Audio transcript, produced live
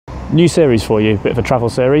New series for you, bit of a travel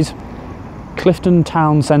series. Clifden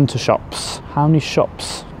town centre shops. How many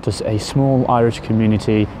shops does a small Irish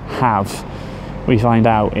community have? We find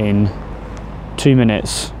out in 2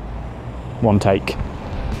 minutes, one take.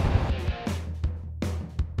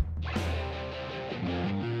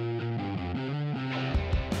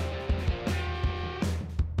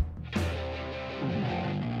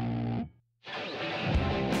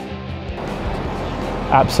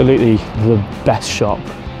 Absolutely the best shop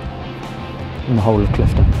in the whole of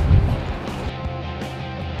Clifden.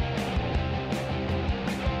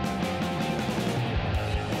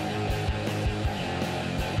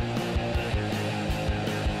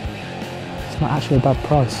 It's not actually a bad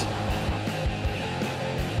price.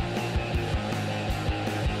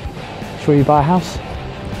 Shall we buy a house?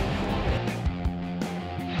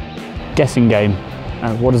 Guessing game.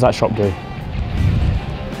 What does that shop do?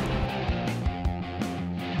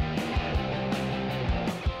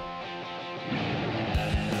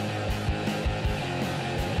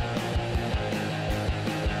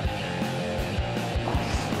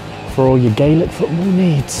 For all your Gaelic football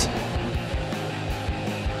needs.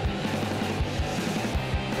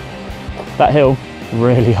 That hill,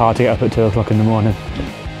 really hard to get up at 2 o'clock in the morning.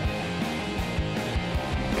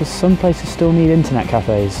 Because some places still need internet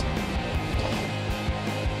cafes.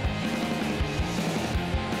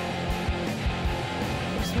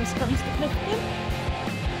 Christmas comes to Clifden.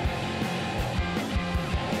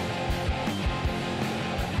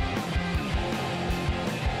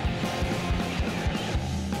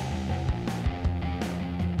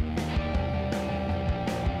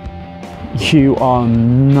 You are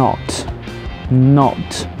not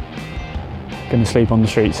going to sleep on the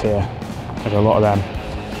streets here. There's a lot of them.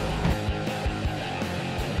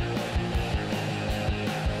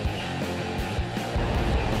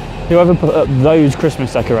 Whoever put up those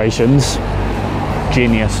Christmas decorations,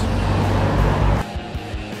 genius.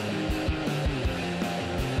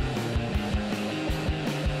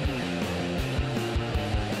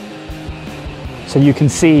 So you can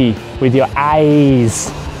see with your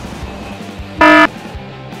eyes.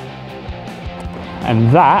 And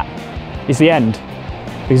that is the end.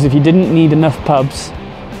 Because if you didn't need enough pubs,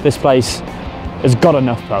 this place has got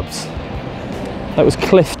enough pubs. That was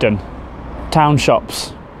Clifden town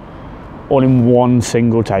shops, all in one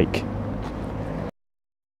single take.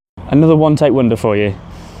 Another one take wonder for you.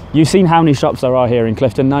 You've seen how many shops there are here in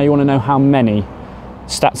Clifden, now you want to know how many.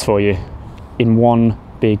 Stats for you in one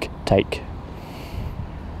big take.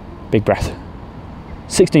 Big breath.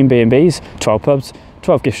 16 B&Bs, 12 pubs,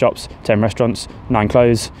 12 gift shops, 10 restaurants, 9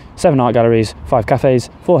 clothes, 7 art galleries, 5 cafes,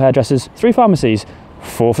 4 hairdressers, 3 pharmacies,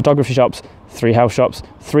 4 photography shops, 3 health shops,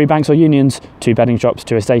 3 banks or unions, 2 bedding shops,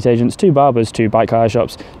 2 estate agents, 2 barbers, 2 bike hire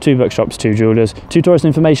shops, 2 bookshops, 2 jewellers, 2 tourist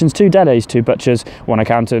informations, 2 delis, 2 butchers, 1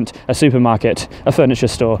 accountant, a supermarket, a furniture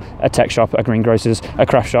store, a tech shop, a greengrocers, a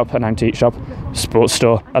craft shop, an antique shop, sports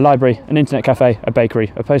store, a library, an internet cafe, a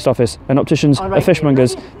bakery, a post office, an opticians, a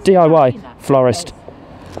fishmonger's, DIY, florist,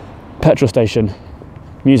 petrol station,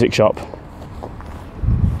 music shop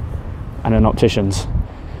and an opticians.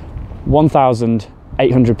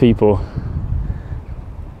 1,800 people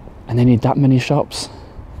and they need that many shops.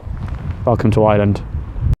 Welcome to Ireland.